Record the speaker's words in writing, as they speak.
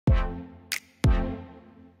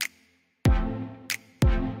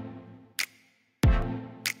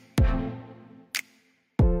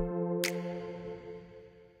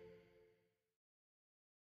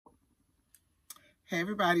Hey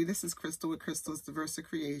everybody, this is Crystal with Crystal's Diversa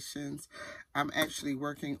Creations. I'm actually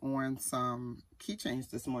working on some keychains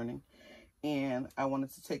this morning, and I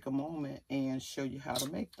wanted to take a moment and show you how to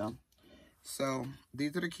make them. So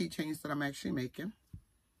these are the keychains that I'm actually making,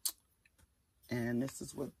 and this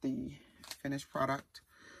is what the finished product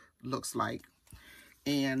looks like.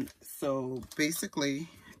 And so basically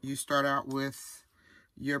you start out with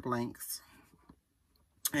your blanks,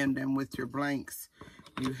 and then with your blanks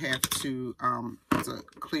you have to, it's a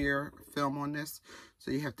clear film on this,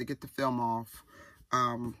 so you have to get the film off.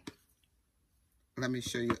 Let me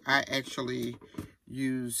show you. I actually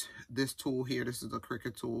use this tool here. This is a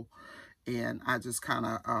Cricut tool, and I just kind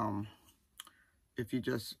of, if you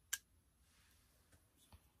just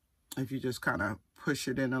kind of push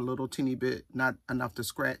it in a little teeny bit, not enough to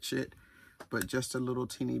scratch it, but just a little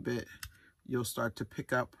teeny bit, you'll start to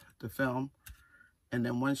pick up the film. And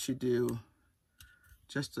then once you do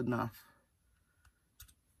just enough,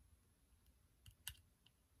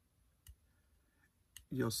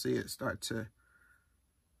 you'll see it start to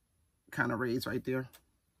kind of raise right there.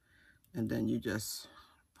 And then you just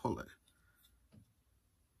pull it.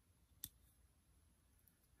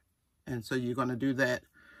 And so you're going to do that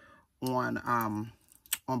on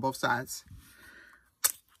both sides.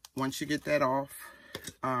 Once you get that off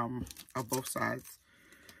of both sides,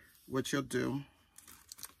 what you'll do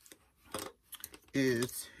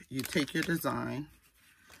is you take your design,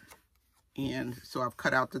 and so I've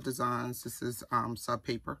cut out the designs. This is sub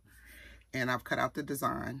paper, and I've cut out the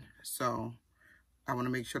design. So I want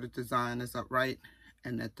to make sure the design is upright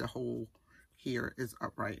and that the hole here is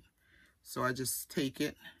upright. So I just take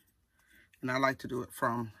it, and I like to do it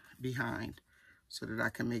from behind so that I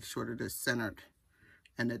can make sure that it's centered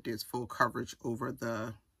and that there's full coverage over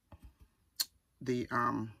the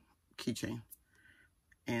keychain.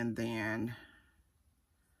 And then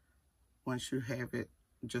once you have it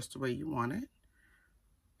just the way you want it,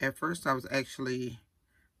 at first I was actually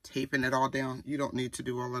taping it all down. You don't need to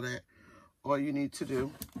do all of that. All you need to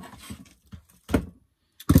do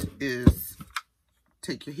is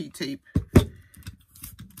take your heat tape,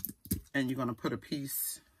 and you're going to put a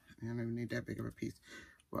piece. I don't even need that big of a piece.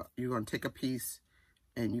 Well, you're going to take a piece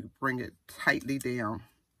and you bring it tightly down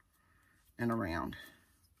and around.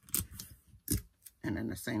 And then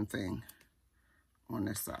the same thing on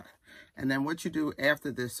this side. And then what you do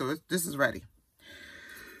after this, so this is ready.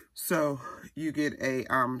 So you get a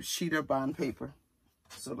sheet of bond paper.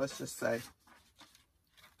 So let's just say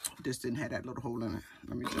this didn't have that little hole in it.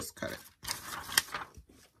 Let me just cut it,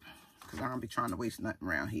 because I don't be trying to waste nothing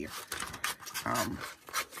around here.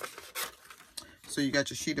 So you got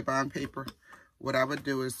your sheet of bond paper. What I would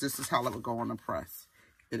do is, this is how it would go on the press.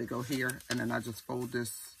 It'll go here, and then I just fold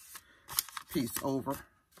this piece over,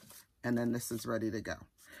 and then this is ready to go.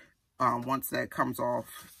 Once that comes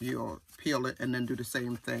off, you'll peel it and then do the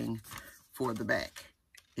same thing for the back.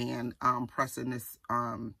 And I'm pressing this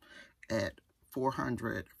at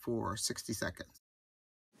 400 for 60 seconds.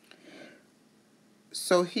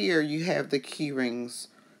 So here you have the key rings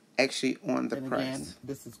actually on the press. Again,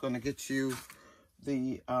 this is going to get you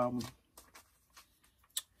the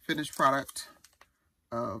finished product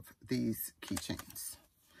of these keychains.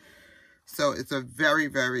 So it's a very,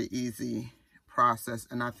 very easy process,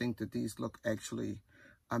 and I think that these look actually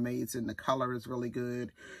amazing. The color is really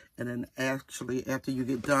good. And then actually after you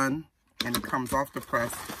get done and it comes off the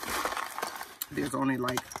press, there's only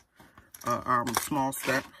like a small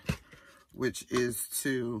step, which is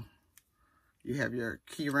to, you have your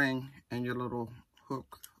key ring and your little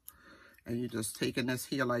hook, and you're just taking this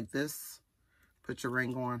here like this, put your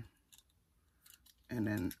ring on, and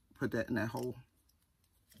then put that in that hole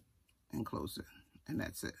and close it, and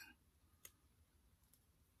that's it.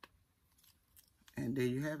 And there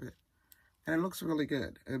you have it. And it looks really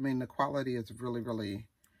good. I mean, the quality is really, really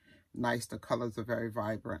nice. The colors are very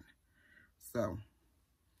vibrant. So,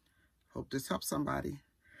 hope this helps somebody.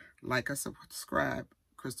 Like or subscribe,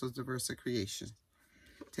 Crystal's Diversa Creation.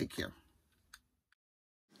 Take care.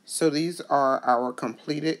 So these are our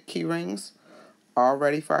completed key rings, all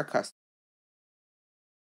ready for our customers.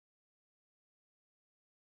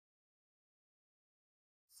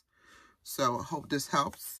 So, hope this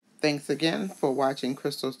helps. Thanks again for watching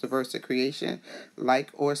Crystal's Diversa Creation.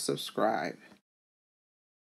 Like or subscribe.